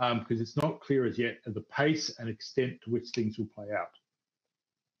 because it's not clear as yet the pace and extent to which things will play out.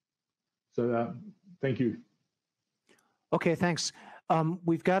 So thank you. Okay, thanks.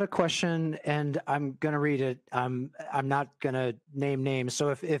 We've got a question, and I'm going to read it. I'm not going to name names. So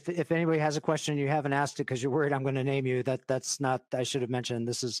if anybody has a question, you haven't asked it because you're worried I'm going to name you, that's not, I should have mentioned,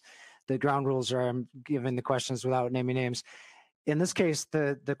 this is the ground rules are I'm giving the questions without naming names. In this case,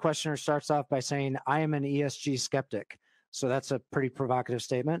 the questioner starts off by saying, I am an ESG skeptic. So that's a pretty provocative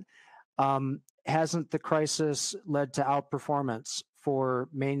statement. Hasn't the crisis led to outperformance for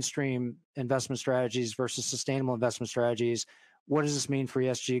mainstream investment strategies versus sustainable investment strategies? What does this mean for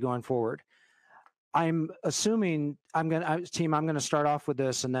ESG going forward? I'm assuming I'm going to start off with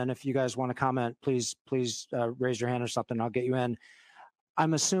this, and then if you guys want to comment, please raise your hand or something. I'll get you in.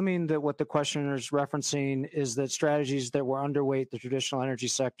 I'm assuming that what the questioner is referencing is that strategies that were underweight the traditional energy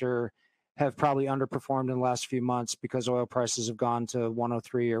sector have probably underperformed in the last few months because oil prices have gone to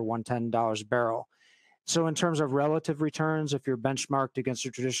 $103 or $110 a barrel. So in terms of relative returns, if you're benchmarked against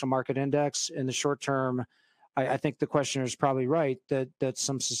a traditional market index in the short term, I think the questioner is probably right that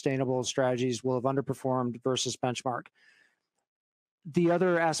some sustainable strategies will have underperformed versus benchmark. The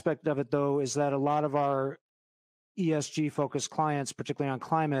other aspect of it, though, is that a lot of our ESG-focused clients, particularly on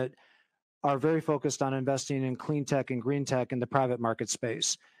climate, are very focused on investing in clean tech and green tech in the private market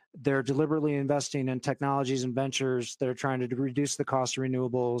space. They're deliberately investing in technologies and ventures that are trying to reduce the cost of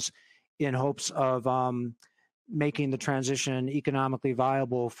renewables in hopes of making the transition economically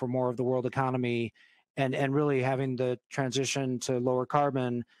viable for more of the world economy, and really having the transition to lower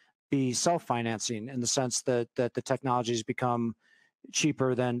carbon be self-financing in the sense that the technologies become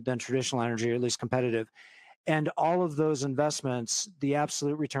cheaper than traditional energy, or at least competitive. And all of those investments, the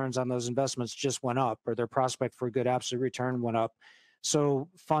absolute returns on those investments just went up, or their prospect for a good absolute return went up. So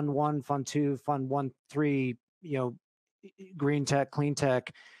Fund 1, Fund 2, Fund 1, 3, green tech, clean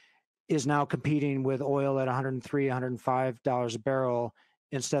tech is now competing with oil at $103, $105 a barrel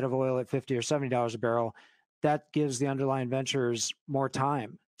instead of oil at $50 or $70 a barrel. That gives the underlying ventures more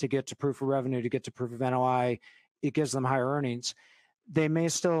time to get to proof of revenue, to get to proof of NOI. It gives them higher earnings. They may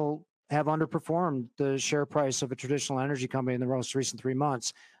still have underperformed the share price of a traditional energy company in the most recent 3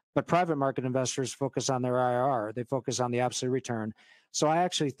 months, but private market investors focus on their IRR. They focus on the absolute return. So I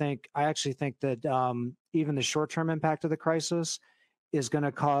actually think that even the short-term impact of the crisis is going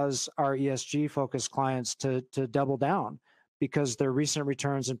to cause our ESG-focused clients to double down, because their recent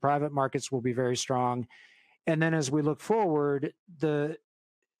returns in private markets will be very strong. And then as we look forward,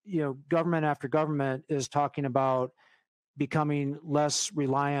 government after government is talking about becoming less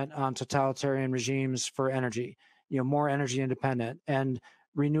reliant on totalitarian regimes for energy, more energy independent. And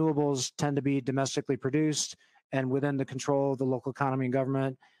renewables tend to be domestically produced, and within the control of the local economy and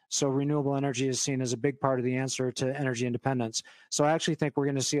government. So renewable energy is seen as a big part of the answer to energy independence. So I actually think we're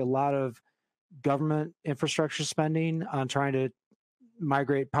going to see a lot of government infrastructure spending on trying to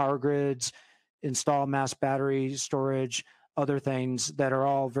migrate power grids, install mass battery storage, other things that are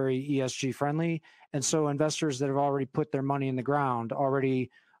all very ESG friendly. And so investors that have already put their money in the ground, already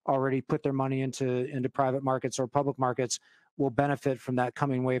put their money into private markets or public markets, will benefit from that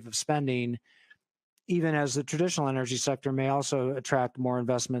coming wave of spending, even as the traditional energy sector may also attract more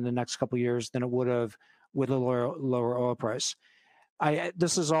investment in the next couple of years than it would have with a lower oil price.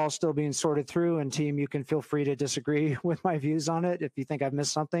 This is all still being sorted through, and team, you can feel free to disagree with my views on it if you think I've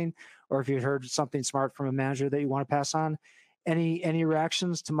missed something, or if you heard something smart from a manager that you want to pass on. Any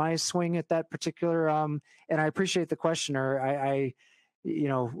reactions to my swing at that particular? And I appreciate the questioner.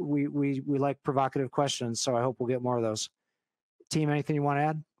 We like provocative questions, so I hope we'll get more of those. Team, anything you want to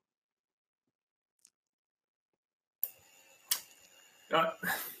add?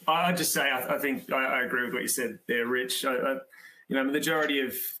 I'd just say I think I agree with what you said there, Rich. The majority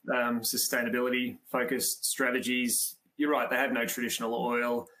of sustainability-focused strategies, you're right, they have no traditional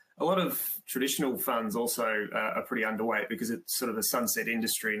oil. A lot of traditional funds also are pretty underweight because it's sort of a sunset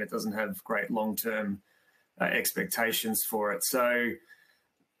industry and it doesn't have great long-term expectations for it. So,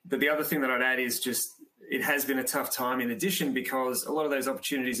 but the other thing that I'd add is just it has been a tough time in addition because a lot of those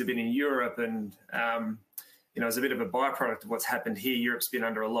opportunities have been in Europe and as a bit of a byproduct of what's happened here, Europe's been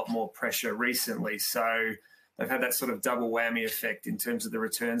under a lot more pressure recently. So they've had that sort of double whammy effect in terms of the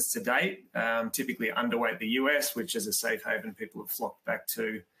returns to date, typically underweight the US, which is a safe haven people have flocked back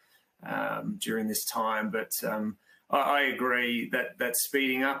to during this time. But I agree that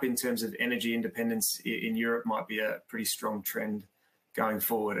speeding up in terms of energy independence in Europe might be a pretty strong trend going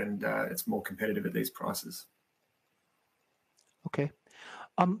forward, and it's more competitive at these prices. Okay.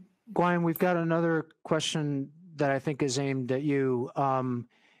 Guyan, we've got another question that I think is aimed at you.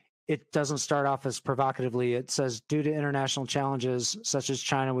 It doesn't start off as provocatively. It says, due to international challenges such as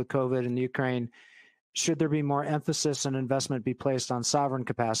China with COVID and the Ukraine, should there be more emphasis and investment be placed on sovereign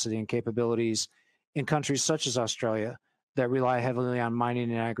capacity and capabilities in countries such as Australia that rely heavily on mining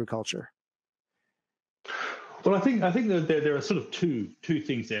and agriculture? Well, I think that there are sort of two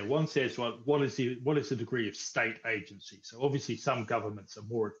things there. One says, what is the degree of state agency? So obviously, some governments are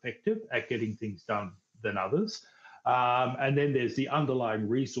more effective at getting things done than others, and then there's the underlying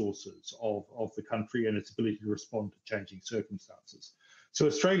resources of the country and its ability to respond to changing circumstances. So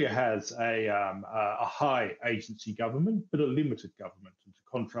Australia has a high agency government, but a limited government. And to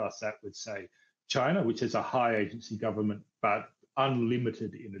contrast that with, say, China, which has a high agency government, but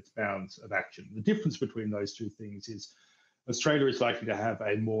unlimited in its bounds of action. The difference between those two things is Australia is likely to have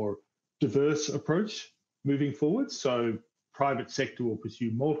a more diverse approach moving forward. So private sector will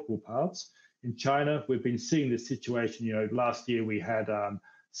pursue multiple paths. In China, we've been seeing this situation. Last year we had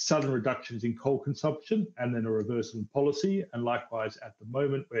sudden reductions in coal consumption and then a reversal in policy. And likewise, at the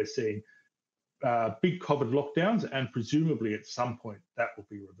moment, we're seeing big COVID lockdowns, and presumably at some point that will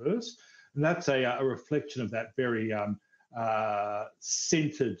be reversed. And that's a reflection of that very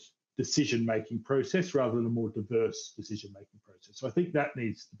centered decision-making process rather than a more diverse decision-making process. So I think that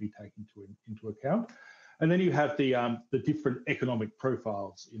needs to be taken into account. And then you have the different economic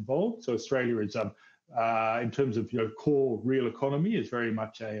profiles involved. So Australia is, in terms of core real economy, is very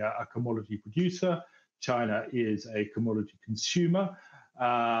much a commodity producer. China is a commodity consumer,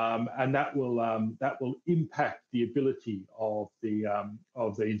 and that will impact the ability of the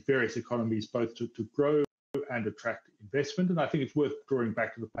various economies both to grow and attract investment. And I think it's worth drawing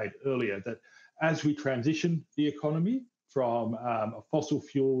back to the point earlier that as we transition the economy from a fossil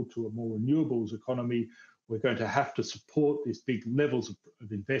fuel to a more renewables economy, we're going to have to support these big levels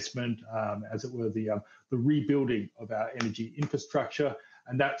of investment, as it were, the rebuilding of our energy infrastructure.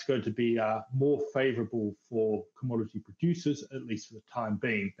 And that's going to be more favorable for commodity producers, at least for the time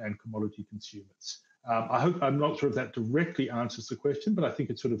being, than commodity consumers. I'm not sure if that directly answers the question, but I think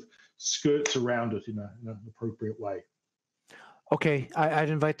it sort of skirts around it in an appropriate way. Okay, I'd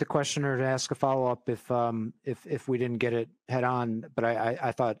invite the questioner to ask a follow-up if we didn't get it head on, but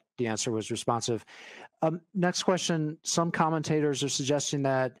I thought the answer was responsive. Next question, some commentators are suggesting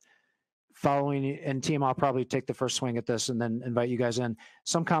that following, and team, I'll probably take the first swing at this and then invite you guys in.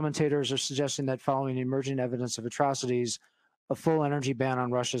 Some commentators are suggesting that following emerging evidence of atrocities, a full energy ban on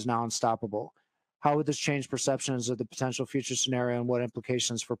Russia is now unstoppable. How would this change perceptions of the potential future scenario and what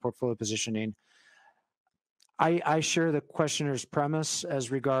implications for portfolio positioning? I share the questioner's premise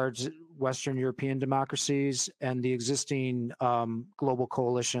as regards Western European democracies and the existing global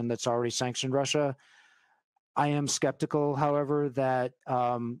coalition that's already sanctioned Russia. I am skeptical, however, that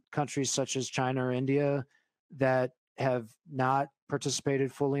countries such as China or India that have not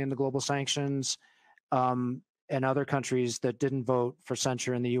participated fully in the global sanctions, and other countries that didn't vote for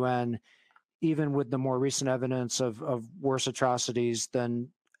censure in the UN, even with the more recent evidence of worse atrocities than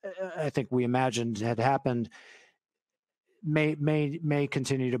I think we imagined had happened, may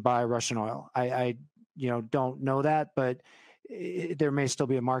continue to buy Russian oil. I don't know that, but there may still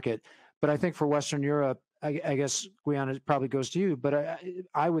be a market. But I think for Western Europe, I guess, Guiana, it probably goes to you, but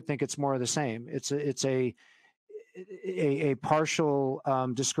I would think it's more of the same. It's a partial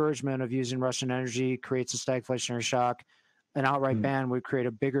discouragement of using Russian energy creates a stagflationary shock. An outright ban would create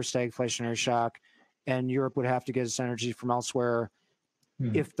a bigger stagflationary shock, and Europe would have to get its energy from elsewhere.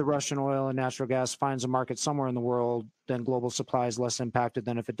 If the Russian oil and natural gas finds a market somewhere in the world, then global supply is less impacted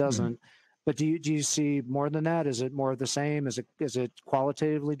than if it doesn't. But do you see more than that? Is it more of the same? Is it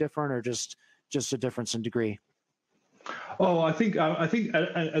qualitatively different, or just a difference in degree? Oh, I think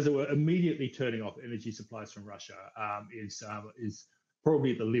as it were, immediately turning off energy supplies from Russia is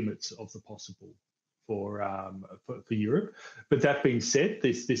probably at the limits of the possible for Europe. But that being said,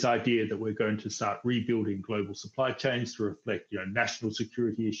 this idea that we're going to start rebuilding global supply chains to reflect national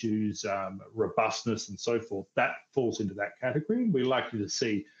security issues, robustness, and so forth, that falls into that category. We're likely to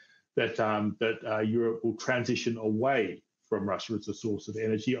see that Europe will transition away from Russia as a source of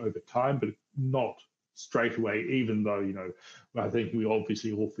energy over time, but not straight away, even though I think we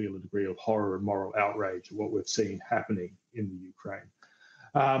obviously all feel a degree of horror and moral outrage at what we've seen happening in the Ukraine.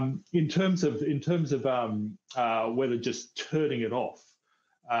 In terms of whether just turning it off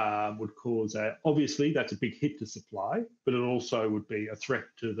would cause obviously that's a big hit to supply, but it also would be a threat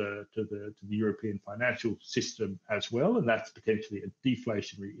to the European financial system as well, and that's potentially a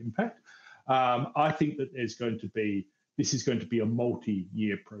deflationary impact. I think that this is going to be a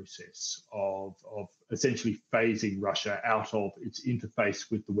multi-year process of essentially phasing Russia out of its interface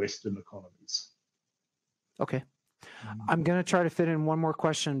with the Western economies. Okay. I'm going to try to fit in one more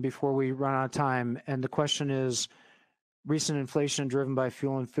question before we run out of time. And the question is, recent inflation driven by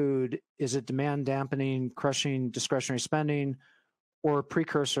fuel and food, is it demand dampening, crushing discretionary spending, or a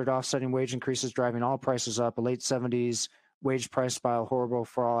precursor to offsetting wage increases driving all prices up, a late 70s wage price spiral horrible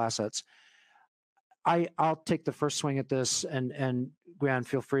for all assets? I'll take the first swing at this, and Guian,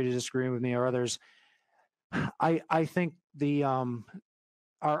 feel free to disagree with me or others. I think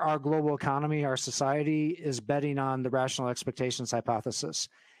our global economy, our society is betting on the rational expectations hypothesis,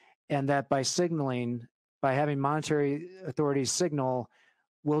 and that by having monetary authorities signal,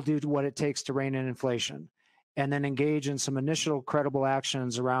 we'll do what it takes to rein in inflation, and then engage in some initial credible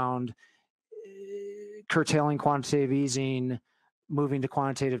actions around curtailing quantitative easing, moving to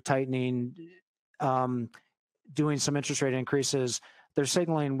quantitative tightening, doing some interest rate increases. They're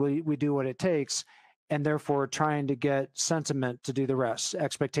signaling we do what it takes, and therefore trying to get sentiment to do the rest.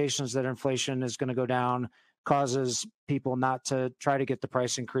 Expectations that inflation is going to go down causes people not to try to get the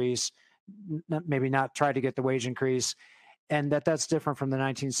price increase, maybe not try to get the wage increase, and that's different from the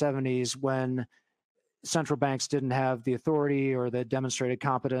 1970s when central banks didn't have the authority or the demonstrated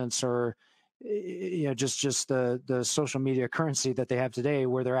competence or just the social media currency that they have today,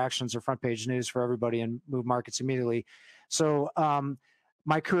 where their actions are front page news for everybody and move markets immediately. So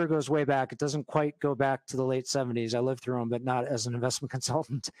my career goes way back. It doesn't quite go back to the late 70s. I lived through them, but not as an investment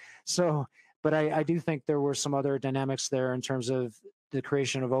consultant. So, but I do think there were some other dynamics there in terms of the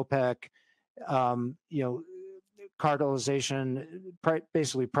creation of OPEC, cartelization,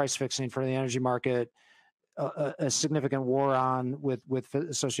 basically price fixing for the energy market, a significant war on with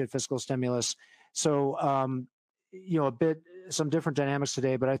associated fiscal stimulus. So, some different dynamics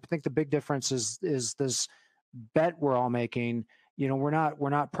today, but I think the big difference is this bet we're all making. We're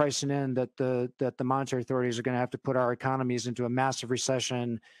not pricing in that the monetary authorities are going to have to put our economies into a massive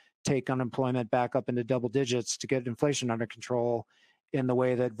recession, take unemployment back up into double digits to get inflation under control in the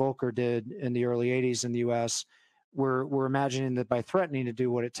way that Volcker did in the early 80s in the US. We're imagining that by threatening to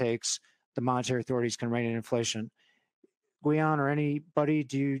do what it takes, the monetary authorities can rein in inflation. Guian or anybody,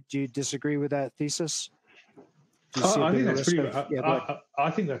 do you disagree with that thesis? I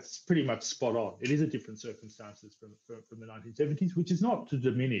think that's pretty much spot on. It is a different circumstances from the 1970s, which is not to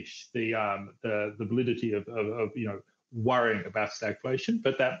diminish the validity of worrying about stagflation,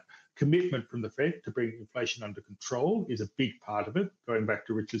 but that commitment from the Fed to bring inflation under control is a big part of it. Going back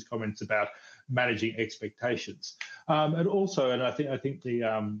to Rich's comments about managing expectations, and also, and I think the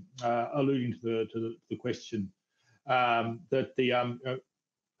alluding to the question that the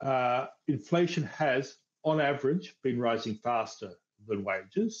inflation has, on average, been rising faster than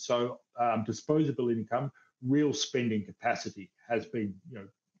wages. So disposable income, real spending capacity has been,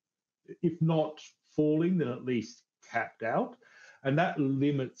 if not falling, then at least capped out. And that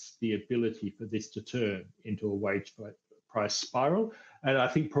limits the ability for this to turn into a wage price spiral. And I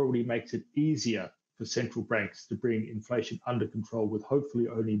think probably makes it easier for central banks to bring inflation under control with hopefully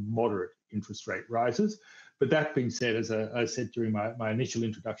only moderate interest rate rises. But that being said, as I said during my initial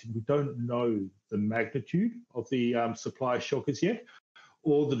introduction, we don't know the magnitude of the supply shock as yet,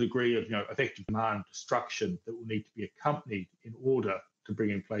 or the degree of effective demand destruction that will need to be accompanied in order to bring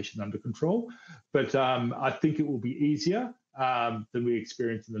inflation under control. But I think it will be easier than we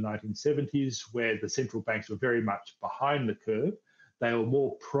experienced in the 1970s, where the central banks were very much behind the curve. They were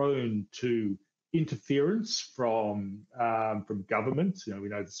more prone to interference from governments. We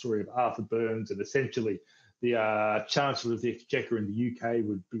know the story of Arthur Burns, and essentially the Chancellor of the Exchequer in the UK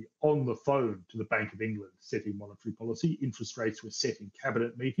would be on the phone to the Bank of England setting monetary policy. Interest rates were set in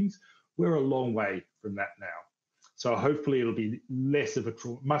cabinet meetings. We're a long way from that now. So hopefully it'll be much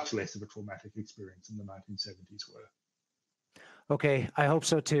less of a traumatic experience than the 1970s were. Okay, I hope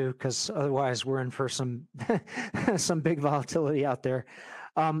so too, because otherwise we're in for some some big volatility out there.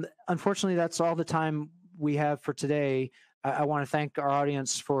 Unfortunately, that's all the time we have for today. I want to thank our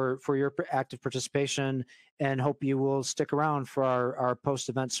audience for your active participation, and hope you will stick around for our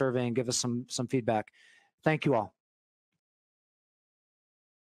post-event survey and give us some feedback. Thank you all.